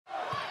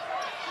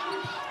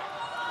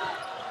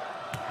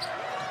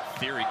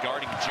Theory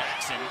guarding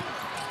Jackson.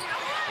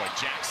 Boy,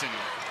 Jackson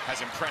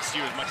has impressed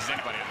you as much as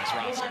anybody on this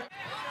roster.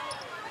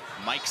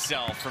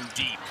 Mikesell from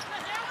deep.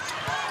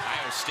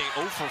 Ohio State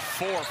 0 for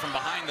 4 from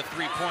behind the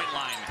three-point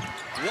line.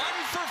 1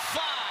 for 5.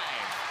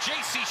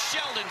 J.C.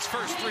 Sheldon's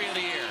first three of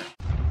the year.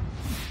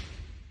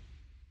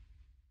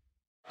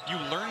 You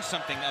learned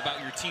something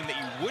about your team that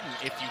you wouldn't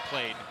if you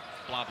played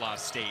blah blah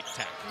State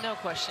Tech. No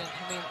question.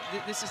 I mean,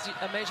 this is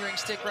a measuring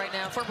stick right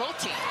now for both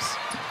teams.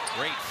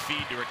 Great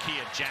feed to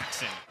Rakia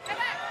Jackson.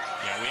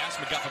 Yeah, we asked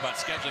McGuff about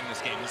scheduling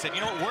this game. He said,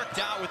 you know, it worked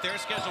out with their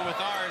schedule with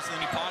ours. And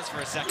then he paused for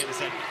a second and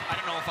said, I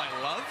don't know if I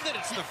love that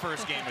it's the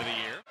first game of the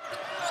year.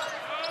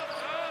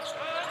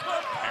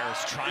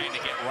 Harris trying to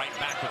get right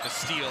back with the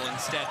steal.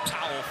 Instead,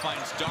 Powell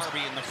finds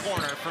Darby in the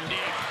corner from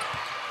deep.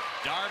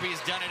 Darby's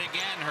done it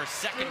again, her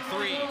second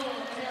three.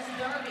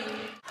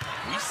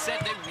 We said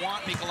they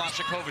want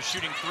Mikolashikova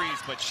shooting threes,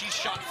 but she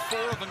shot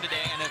 4 of them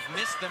today and have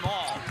missed them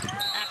all.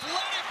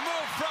 Athletic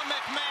move from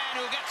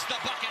McMahon, who gets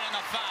the bucket and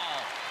the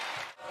foul.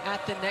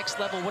 At the next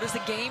level, what is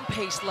the game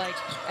pace like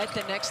at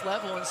the next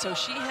level? And so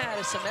she had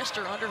a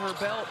semester under her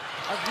belt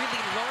of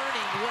really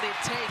learning what it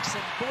takes,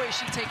 and boy, is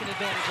she taking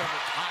advantage of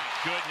it. My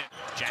goodness.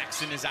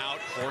 Jackson is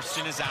out,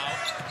 Horston is out,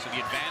 so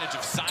the advantage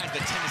of size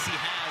that Tennessee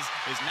has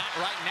is not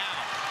right now.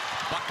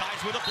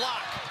 Buckeyes with a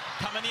block,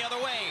 coming the other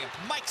way,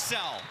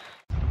 Mikesell.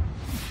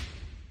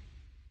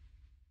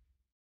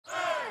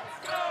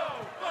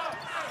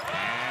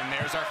 And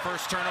there's our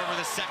first turnover of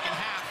the second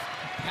half.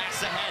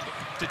 Pass ahead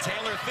to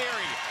Taylor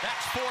Theory.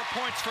 That's 4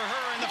 points for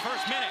her in the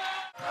first minute.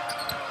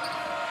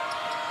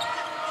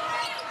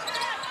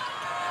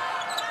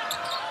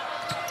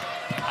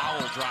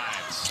 Powell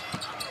drives,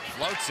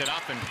 floats it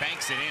up and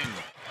banks it in.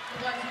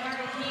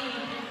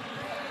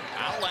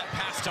 Outlet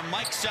pass to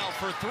Mikesell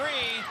for 3.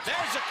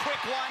 There's a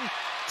quick one.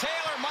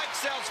 Taylor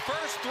Mikesell's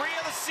first 3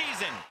 of the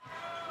season.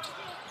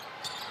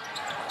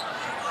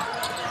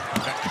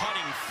 The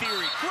cutting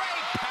Theory,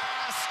 great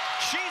pass.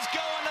 She's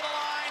going to the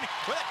line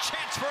with a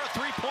chance for a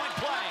three-point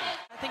play.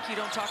 I think you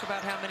don't talk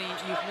about how many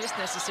you've missed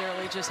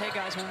necessarily. Just, hey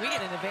guys, when we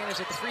get an advantage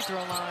at the free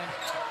throw line,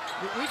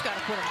 we've got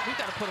to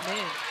put them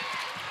in.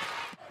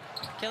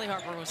 Kelly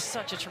Harper was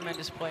such a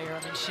tremendous player.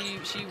 I mean,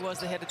 she was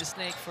the head of the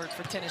snake for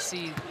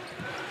Tennessee.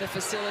 The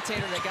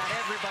facilitator that got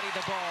everybody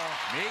the ball.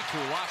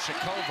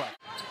 Mikolashikova.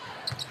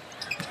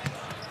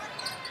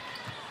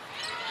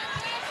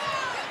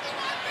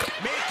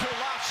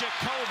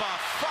 Mikolashikova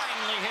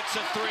finally hits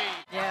a 3.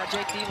 Yeah,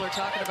 Jake Diebler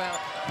talking about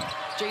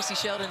J.C.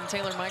 Sheldon and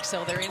Taylor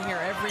Mikesell. They're in here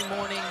every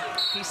morning.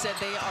 He said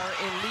they are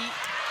elite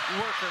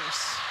workers.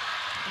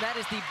 That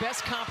is the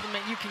best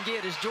compliment you can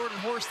get as Jordan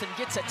Horston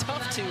gets a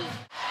tough 2.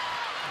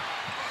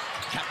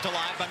 Kept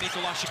alive by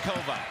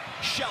Mikolashikova.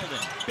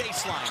 Sheldon,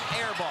 baseline,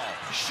 air ball.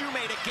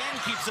 Shoemate again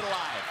keeps it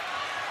alive.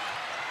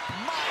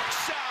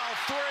 Mikesell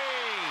 3.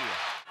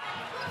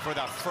 For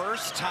the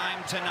first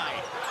time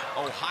tonight,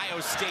 Ohio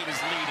State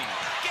is leading.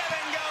 Give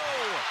and go!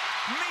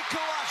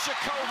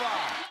 Mikolashikova.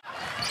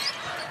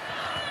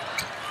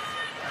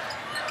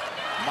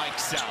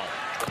 Mikesell.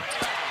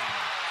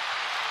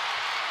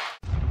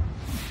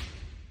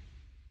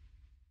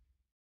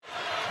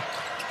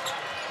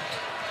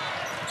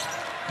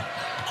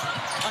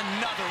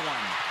 Another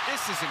one.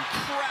 This is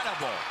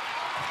incredible.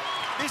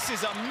 This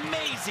is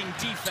amazing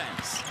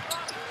defense.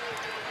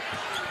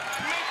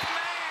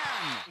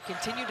 McMahon! They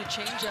continue to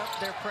change up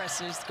their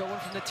presses, going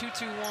from the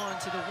 2-2-1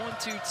 to the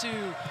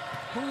 1-2-2.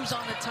 Who's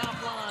on the top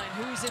line?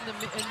 Who's in the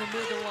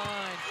middle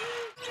line?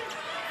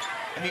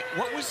 I mean,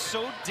 what was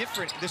so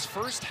different this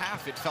first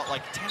half? It felt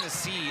like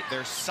Tennessee,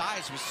 their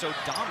size was so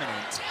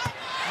dominant.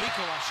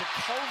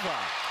 Mikolashikova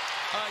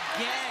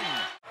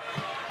again.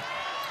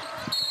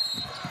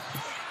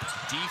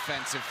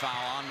 Defensive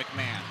foul on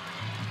McMahon.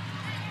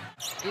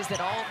 Is that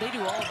they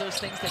do all of those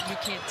things that you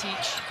can't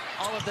teach,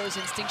 all of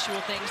those instinctual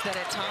things that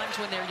at times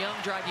when they're young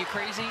drive you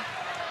crazy,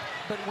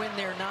 but when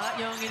they're not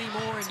young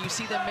anymore and you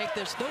see them make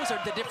those are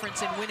the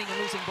difference in winning and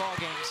losing ball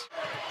games.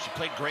 She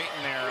played great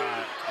in their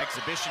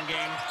exhibition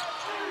game.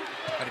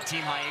 Had a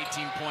team high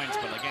 18 points,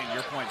 but again,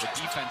 your point, the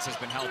defense has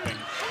been helping.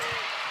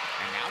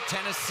 And now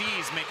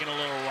Tennessee's making a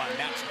little run.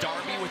 That's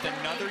Darby with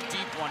another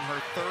deep one, her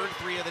third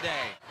 3 of the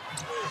day.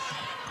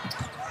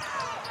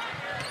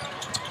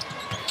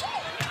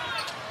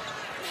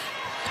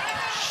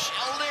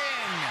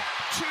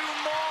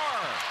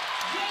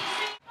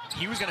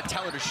 He was going to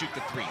tell her to shoot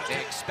the 3.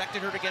 They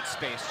expected her to get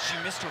space. She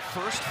missed her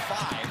first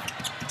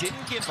 5,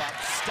 didn't give up,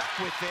 stuck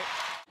with it.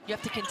 You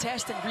have to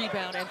contest and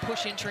rebound and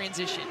push in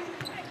transition.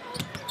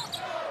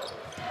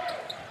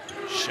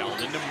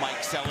 Sheldon to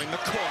Mikesell in the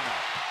corner.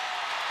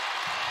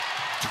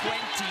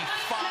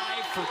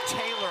 25 for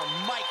Taylor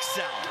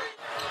Mikesell.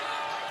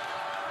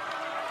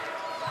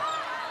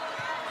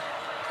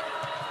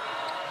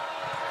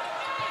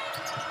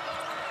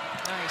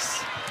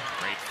 Nice.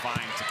 Great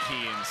find to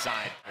Key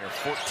inside. They're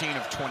 14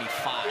 of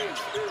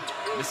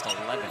 25. Missed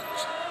 11.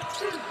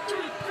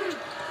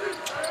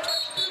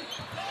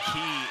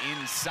 Key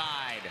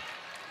inside.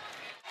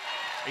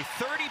 A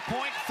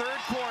 30-point third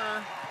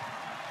quarter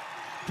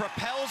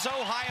propels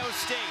Ohio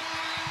State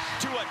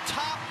to a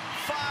top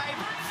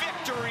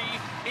victory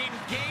in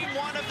Game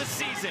 1 of the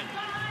season.